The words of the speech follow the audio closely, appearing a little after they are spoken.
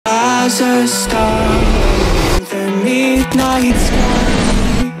as a star in the midnight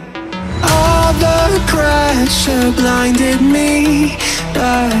sky. All the pressure blinded me,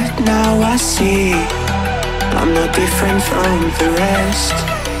 but now I see I'm not different from the rest.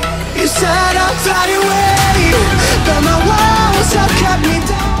 You said I'd fly away, but my walls have kept me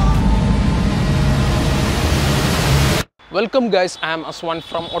down. Welcome guys, I am Aswan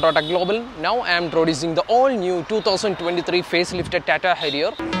from Tata Global. Now I am introducing the all new 2023 facelifted Tata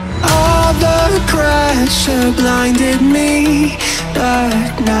Harrier. All the pressure blinded me,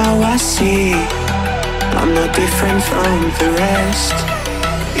 but now I see I'm not different from the rest.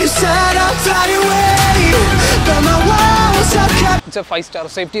 You said I'd fly away, but my walls have kept. It's a 5-star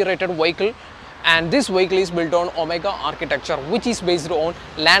safety rated vehicle, and this vehicle is built on Omega architecture, which is based on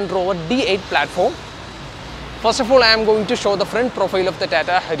Land Rover D8 platform. First of all, I am going to show the front profile of the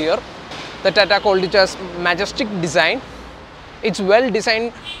Tata Harrier. The Tata called it as majestic design. It's well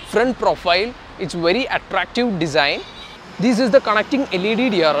designed front profile. It's very attractive design. This is the connecting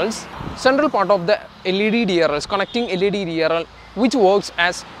LED DRLs. Central part of the LED DRLs, connecting LED DRL, which works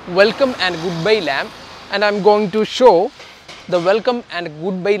as welcome and goodbye lamp. And I'm going to show the welcome and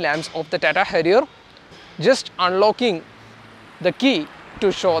goodbye lamps of the Tata Harrier. Just unlocking the key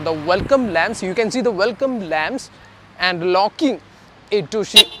to show the welcome lamps. You can see the welcome lamps, and locking it to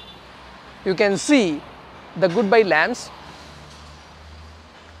see, you can see the goodbye lamps.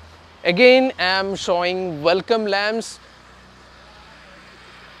 Again, I am showing welcome lamps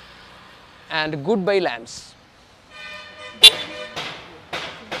and goodbye lamps.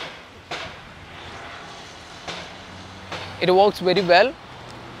 It works very well.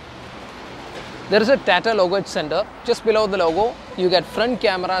 There is a Tata logo at center. Just below the logo, you get front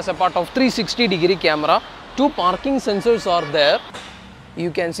camera as a part of 360-degree camera. 2 parking sensors are there.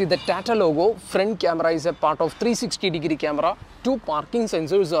 You can see the Tata logo. Front camera is a part of 360-degree camera. 2 parking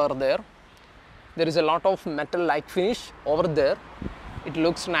sensors are there. There is a lot of metal-like finish over there. It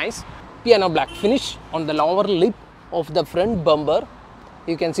looks nice. Piano black finish on the lower lip of the front bumper.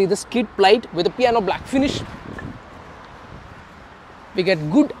 You can see the skid plate with a piano black finish. We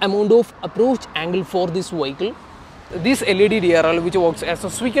get good amount of approach angle for this vehicle. This LED DRL, which works as a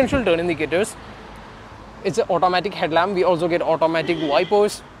sequential turn indicators, it's an automatic headlamp. We also get automatic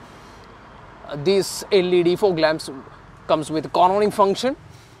wipers. This LED fog lamps comes with cornering function.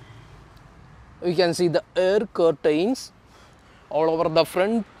 You can see the air curtains all over the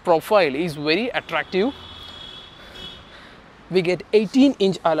front profile is very attractive. We get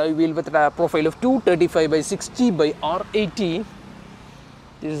 18-inch alloy wheel with a profile of 235 by 60 by R18.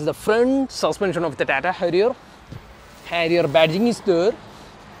 This is the front suspension of the Tata Harrier. Harrier badging is there.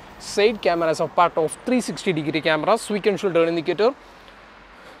 Side cameras are part of 360-degree camera, sequential turn indicator.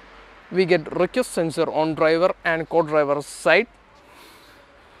 We get request sensor on driver and co-driver side.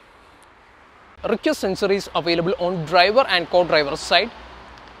 Request sensor is available on driver and co-driver side.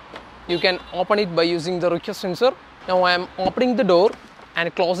 You can open it by using the request sensor. Now I am opening the door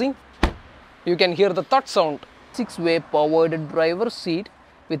and closing. You can hear the thud sound. 6-way powered driver seat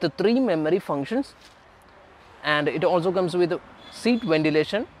with the 3 memory functions, and it also comes with seat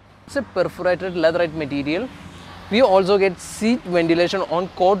ventilation. It's a perforated leatherette material. We also get seat ventilation on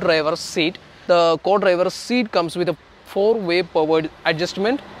co-driver seat. The co-driver seat comes with a 4-way powered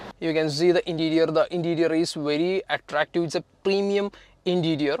adjustment. You can see the interior. The interior is very attractive. It's a premium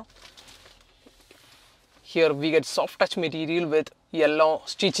interior. Here we get soft touch material with yellow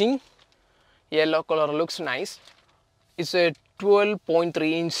stitching. Yellow color looks nice. It's a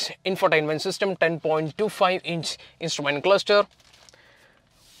 12.3-inch infotainment system, 10.25-inch instrument cluster.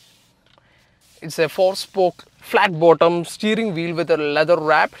 It's a 4-spoke flat bottom steering wheel with a leather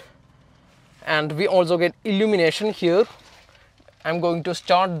wrap, and we also get illumination here. I'm going to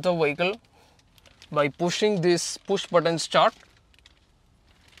start the vehicle by pushing this push button start.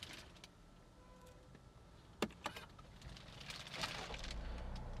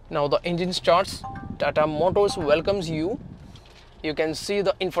 Now the engine starts. Tata Motors welcomes you. You can see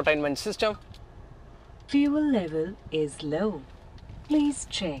the infotainment system. Fuel level is low. Please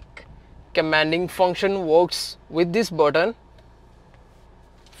check. Commanding function works with this button.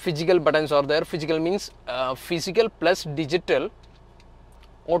 Physical buttons are there. Physical means physical plus digital.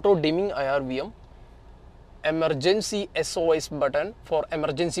 Auto dimming IRVM. Emergency SOS button for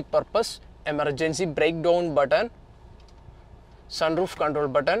emergency purpose. Emergency breakdown button. Sunroof control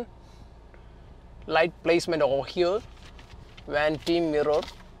button. Light placement over here. Vanity mirror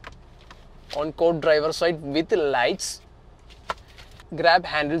on co-driver side with lights. Grab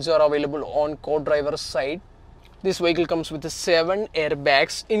handles are available on co-driver side. This vehicle comes with 7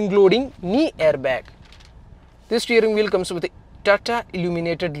 airbags including knee airbag. This steering wheel comes with Tata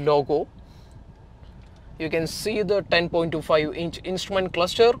illuminated logo. You can see the 10.25-inch instrument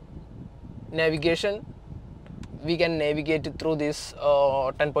cluster. Navigation, we can navigate through this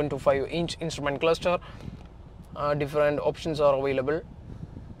 10.25-inch instrument cluster. Different options are available.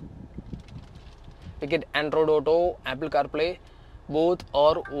 We get Android Auto, Apple CarPlay, both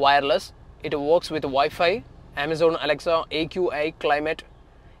are wireless. It works with Wi-Fi, Amazon Alexa, AQI climate.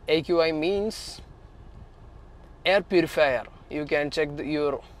 AQI means air purifier. You can check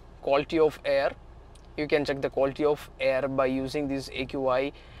your quality of air. You can check the quality of air by using this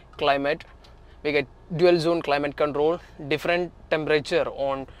AQI climate. We get dual zone climate control, different temperature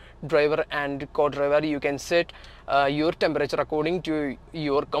on driver and co-driver. You can set your temperature according to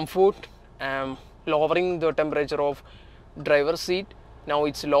your comfort. Lowering the temperature of driver seat. Now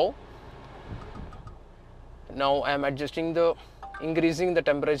it's low. Now I am increasing the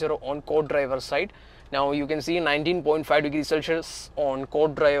temperature on co-driver side. Now you can see 19.5 degrees Celsius on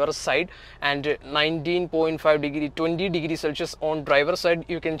co-driver side and 19.5 degree 20 degrees Celsius on driver side.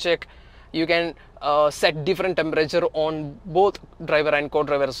 You can check, you can set different temperature on both driver and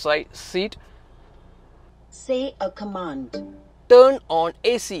co-driver seat. Say a command. Turn on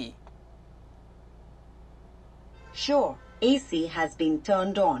AC. Sure, AC has been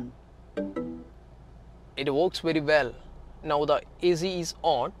turned on. It works very well. Now the AC is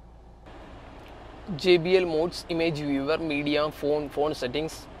on. JBL modes, image viewer, media, phone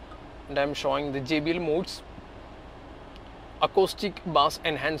settings, and I am showing the JBL modes. Acoustic, bass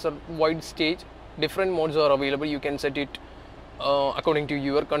enhancer, wide stage, different modes are available. You can set it according to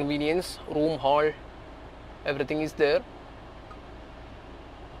your convenience. Room, hall, everything is there.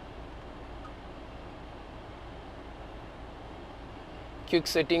 Quick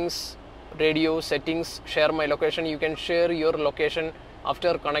settings, radio settings, share my location. You can share your location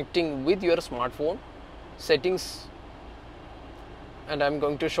after connecting with your smartphone. Settings, and I'm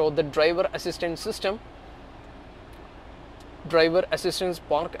going to show the driver assistance system. Driver assistance,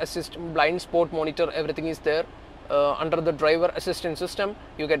 park assist, blind spot monitor, everything is there. Under the driver assistance system,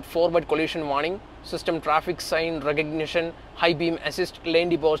 you get forward collision warning, system traffic sign recognition, high beam assist, lane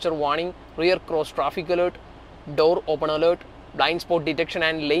departure warning, rear cross traffic alert, door open alert, blind spot detection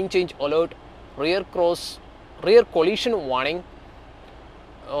and lane change alert, rear collision warning.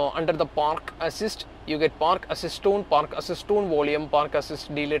 Under the park assist, you get park assist tone volume, park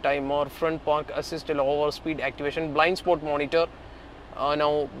assist delay timer, front park assist lower speed activation, blind spot monitor.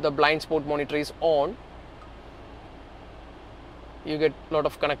 Now the blind spot monitor is on. You get a lot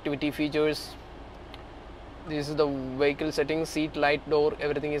of connectivity features. This is the vehicle settings, seat, light, door,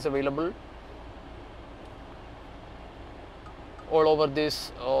 everything is available. All over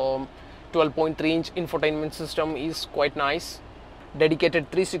this 12.3-inch infotainment system is quite nice. Dedicated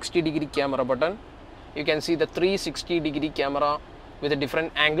 360-degree camera button. You can see the 360-degree camera with the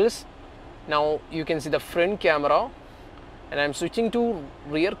different angles. Now you can see the front camera, and I am switching to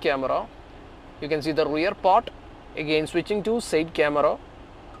rear camera. You can see the rear part. Again switching to side camera.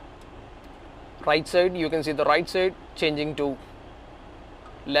 Right side, you can see the right side, changing to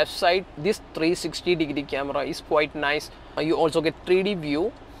left side. This 360-degree camera is quite nice. You also get 3D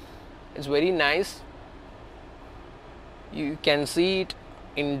view. It's very nice. You can see it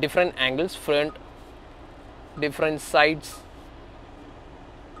in different angles, front, different sides,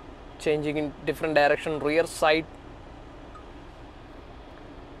 changing in different direction, rear side,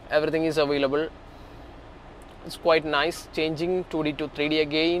 everything is available. It's quite nice. Changing 2D to 3D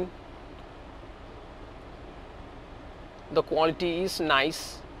again. The quality is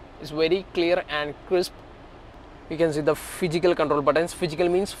nice. It's very clear and crisp. You can see the physical control buttons. Physical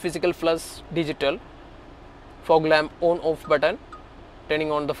means physical plus digital. Fog lamp on off button,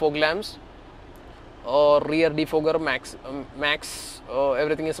 turning on the fog lamps, or rear defogger, max,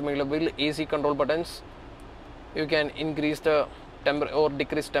 everything is available. AC control buttons. You can increase the temperature or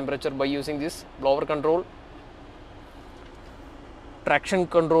decrease temperature by using this. Blower control. Traction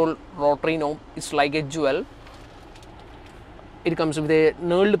control rotary knob is like a jewel. It comes with a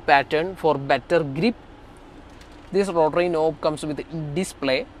knurled pattern for better grip. This rotary knob comes with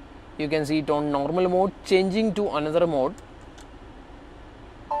display. You can see it on normal mode, changing to another mode,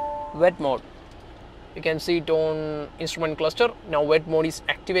 wet mode. You can see it on instrument cluster. Now wet mode is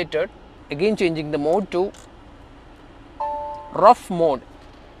activated. Again changing the mode to rough mode.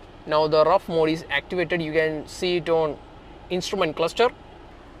 Now the rough mode is activated. You can see it on instrument cluster.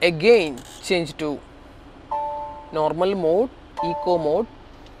 Again change to normal mode, eco mode,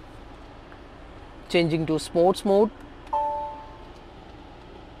 changing to sports mode.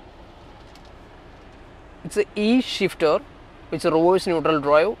 It's a E-shifter, it's a reverse neutral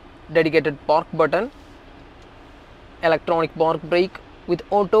drive, dedicated park button. electronic park brake with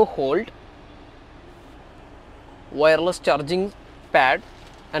auto hold, wireless charging pad,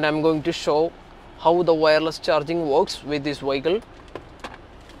 and I'm going to show how the wireless charging works with this vehicle.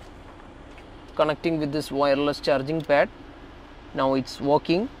 Connecting with this wireless charging pad, now it's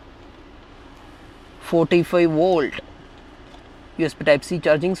working. 45 volt USB type C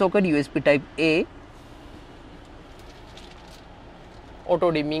charging socket, USB type A,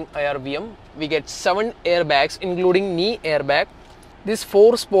 auto dimming IRVM. We get 7 airbags including knee airbag. This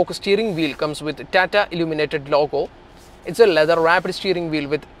 4-spoke steering wheel comes with Tata illuminated logo. It's a leather wrapped steering wheel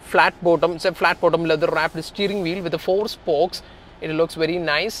with flat bottom. It's a flat bottom leather wrapped steering wheel with the 4 spokes. It looks very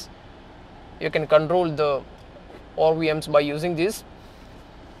nice. You can control the RVMs by using this.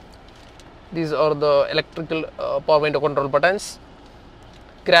 These are the electrical power window control buttons.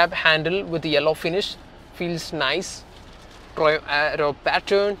 Grab handle with yellow finish, feels nice. Drive arrow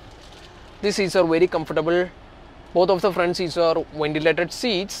pattern. These seats are very comfortable. Both of the front seats are ventilated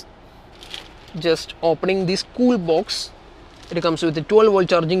seats. Just opening this cool box, it comes with a 12 volt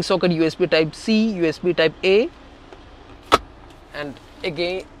charging socket, USB type C, USB type A, and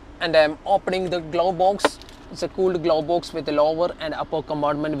again, and I am opening the glove box. It's a cooled glove box with a lower and upper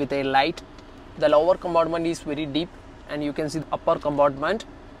compartment with a light. The lower compartment is very deep, and you can see the upper compartment.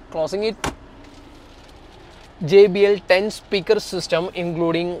 Closing it, JBL 10 speaker system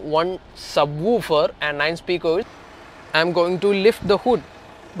including 1 subwoofer and 9 speakers. I am going to lift the hood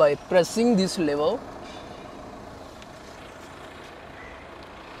by pressing this lever.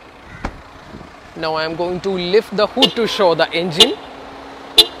 Now I am going to lift the hood to show the engine.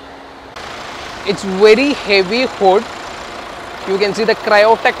 It's very heavy hood. You can see the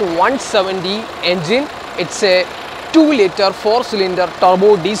Cryotech 170 engine. It's a 2-liter 4-cylinder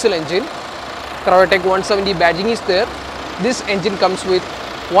turbo diesel engine. Cryotech 170 badging is there. This engine comes with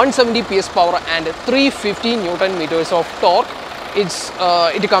 170 PS power and 350 Newton meters of torque.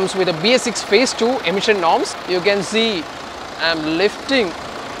 It comes with a BS6 phase 2 emission norms. You can see I am lifting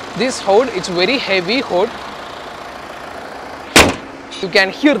this hood. It's very heavy hood. You can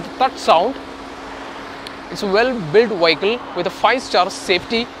hear the thud sound. It's a well built vehicle with a 5-star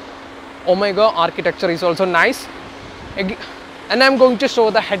safety. Omega architecture is also nice. And I'm going to show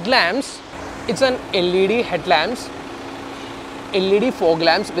the headlamps. It's an LED headlamps, LED fog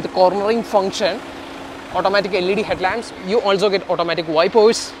lamps with cornering function, automatic LED headlamps. You also get automatic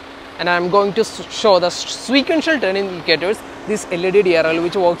wipers. And I'm going to show the sequential turn indicators. This LED DRL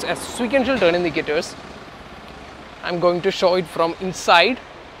which works as sequential turn indicators. I'm going to show it from inside.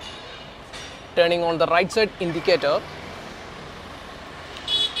 Turning on the right side indicator,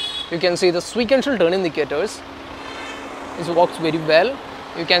 you can see the sequential turn indicators. This works very well.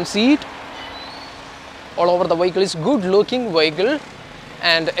 You can see it all over the vehicle. Is good looking vehicle.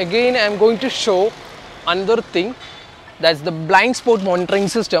 And again I am going to show another thing, that's the blind spot monitoring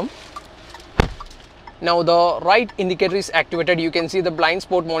system. Now the right indicator is activated. You can see the blind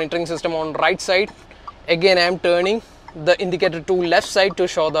spot monitoring system on right side. Again I am turning the indicator to left side to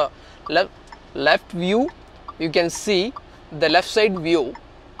show the left view. You can see the left side view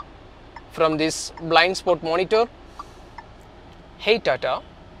from this blind spot monitor. Hey Tata,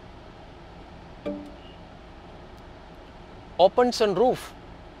 open sunroof,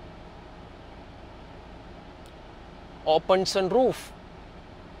 open sunroof.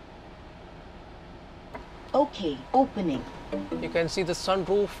 Okay, opening. You can see the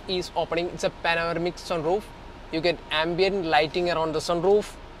sunroof is opening. It's a panoramic sunroof. You get ambient lighting around the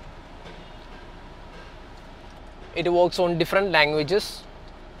sunroof. It works on different languages.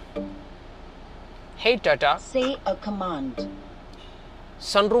 Hey Tata, Say a command.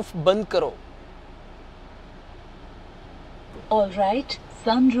 sunroof band karo. All right,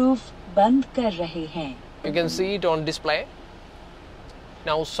 sunroof बंद कर रहे हैं. You can see it on display.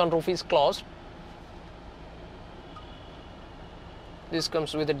 Now sunroof is closed. This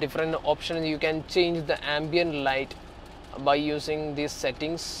comes with a different option. You can change the ambient light by using these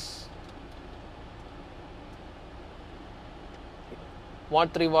settings.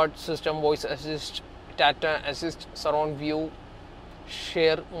 Watt 3 watt system, voice assist, Tata assist, surround view,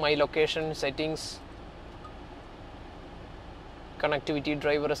 share my location settings, connectivity,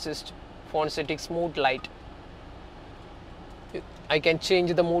 driver assist, phone settings, mood light. I can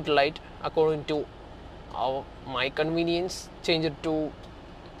change the mood light according to my convenience. Change it to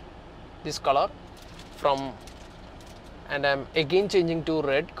this color from, and I'm again changing to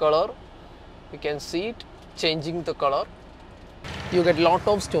red color. You can see it changing the color. You get lot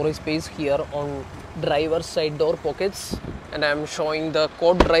of storage space here on driver side door pockets, and I am showing the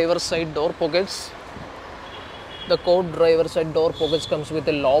co-driver side door pockets. The core driver side door pockets comes with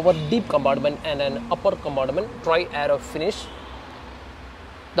a lower deep compartment and an upper compartment tri-arrow finish.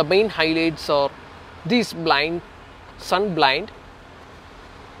 The main highlights are this sun blind.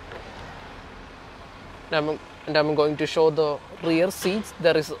 And I'm going to show the rear seats.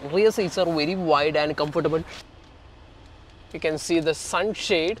 Rear seats are very wide and comfortable. You can see the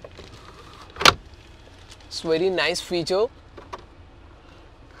sunshade. It's very nice feature.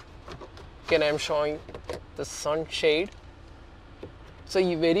 Again, I'm showing the sunshade. It's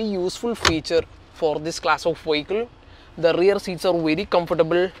a very useful feature for this class of vehicle. The rear seats are very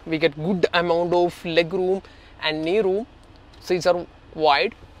comfortable. We get good amount of leg room and knee room. Seats are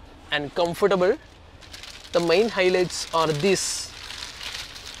wide and comfortable. The main highlights are this.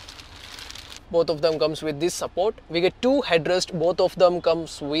 Both of them comes with this support. We get two headrests. Both of them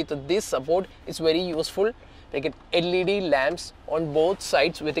comes with this support. It's very useful. We get LED lamps on both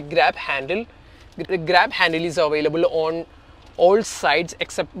sides with a grab handle. The grab handle is available on all sides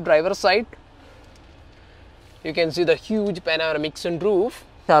except driver side. You can see the huge panoramic sunroof.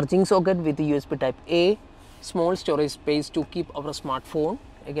 Charging socket with USB type A. Small storage space to keep our smartphone.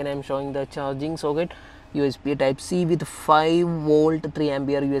 Again, I am showing the charging socket. USB type C with 5 volt 3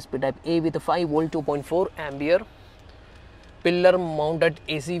 ampere, USB type A with 5 volt 2.4 ampere. Pillar mounted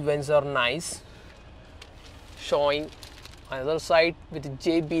AC vents are nice. Showing another side with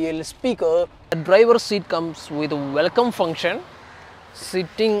JBL speaker. The driver seat comes with a welcome function.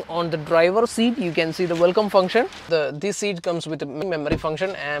 Sitting on the driver seat, you can see the welcome function. This seat comes with a memory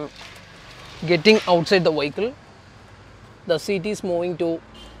function. I am getting outside the vehicle. The seat is moving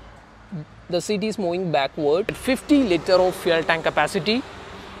backward. 50 liter of fuel tank capacity.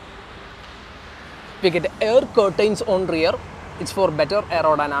 We get air curtains on rear. It's for better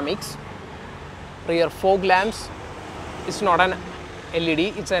aerodynamics. Rear fog lamps. It's not an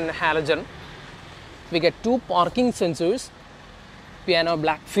LED, it's an halogen. We get two parking sensors. Piano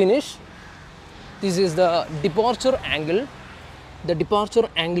black finish. This is the departure angle. The departure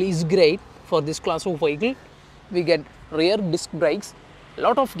angle is great for this class of vehicle. We get rear disc brakes.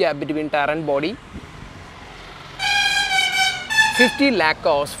 Lot of gap between tire and body. 50 lakh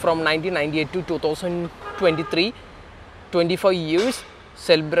hours from 1998 to 2023. 25 years.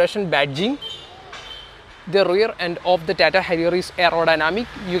 Celebration badging. The rear end of the Tata Harrier is aerodynamic.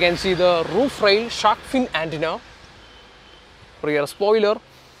 You can see the roof rail shark fin antenna. Rear spoiler.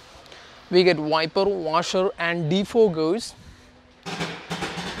 We get wiper, washer and defoggers.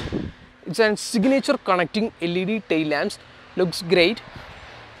 It's a signature connecting LED tail lamps. Looks great.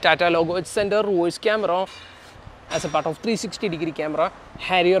 Tata logo at center, reverse camera as a part of 360-degree camera.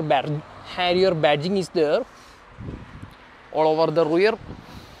 Harrier badging is there. All over the rear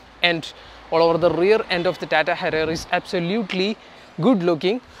end of the Tata Harrier is absolutely good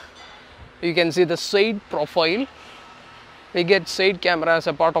looking. You can see the side profile. We get side camera as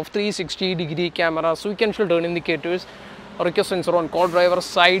a part of 360-degree camera, so we can filter indicators, request sensor on co-driver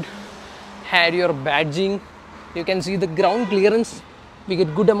side, Harrier badging. You can see the ground clearance. We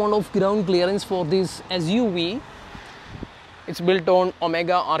get good amount of ground clearance for this SUV. It's built on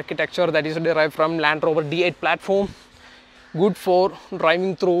Omega architecture that is derived from Land Rover D8 platform. Good for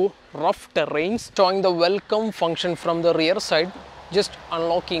driving through rough terrains. Showing the welcome function from the rear side. Just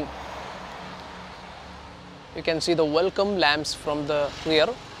unlocking. You can see the welcome lamps from the rear.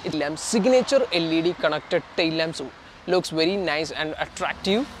 Signature LED connected tail lamps looks very nice and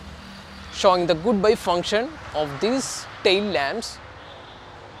attractive. Showing the goodbye function of these tail lamps.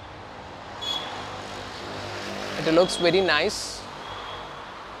 It looks very nice.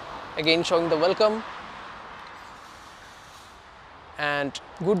 Again showing the welcome and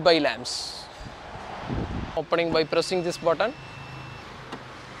goodbye lamps. Opening by pressing this button.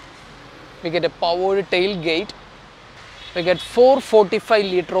 We get a powered tailgate. We get 445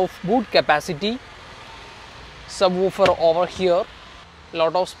 liter of boot capacity. Subwoofer over here.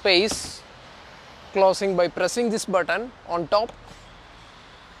 Lot of space. Closing by pressing this button on top.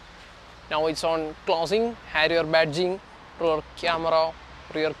 Now it's on closing. Harrier badging. Rear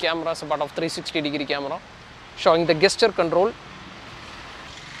camera is a part of 360-degree camera. Showing the gesture control.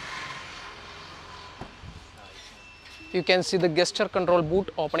 You can see the gesture control boot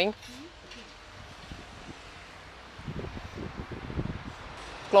opening.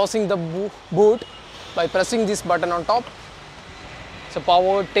 Closing the boot by pressing this button on top. It's a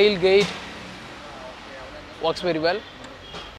powered tailgate. Works very well.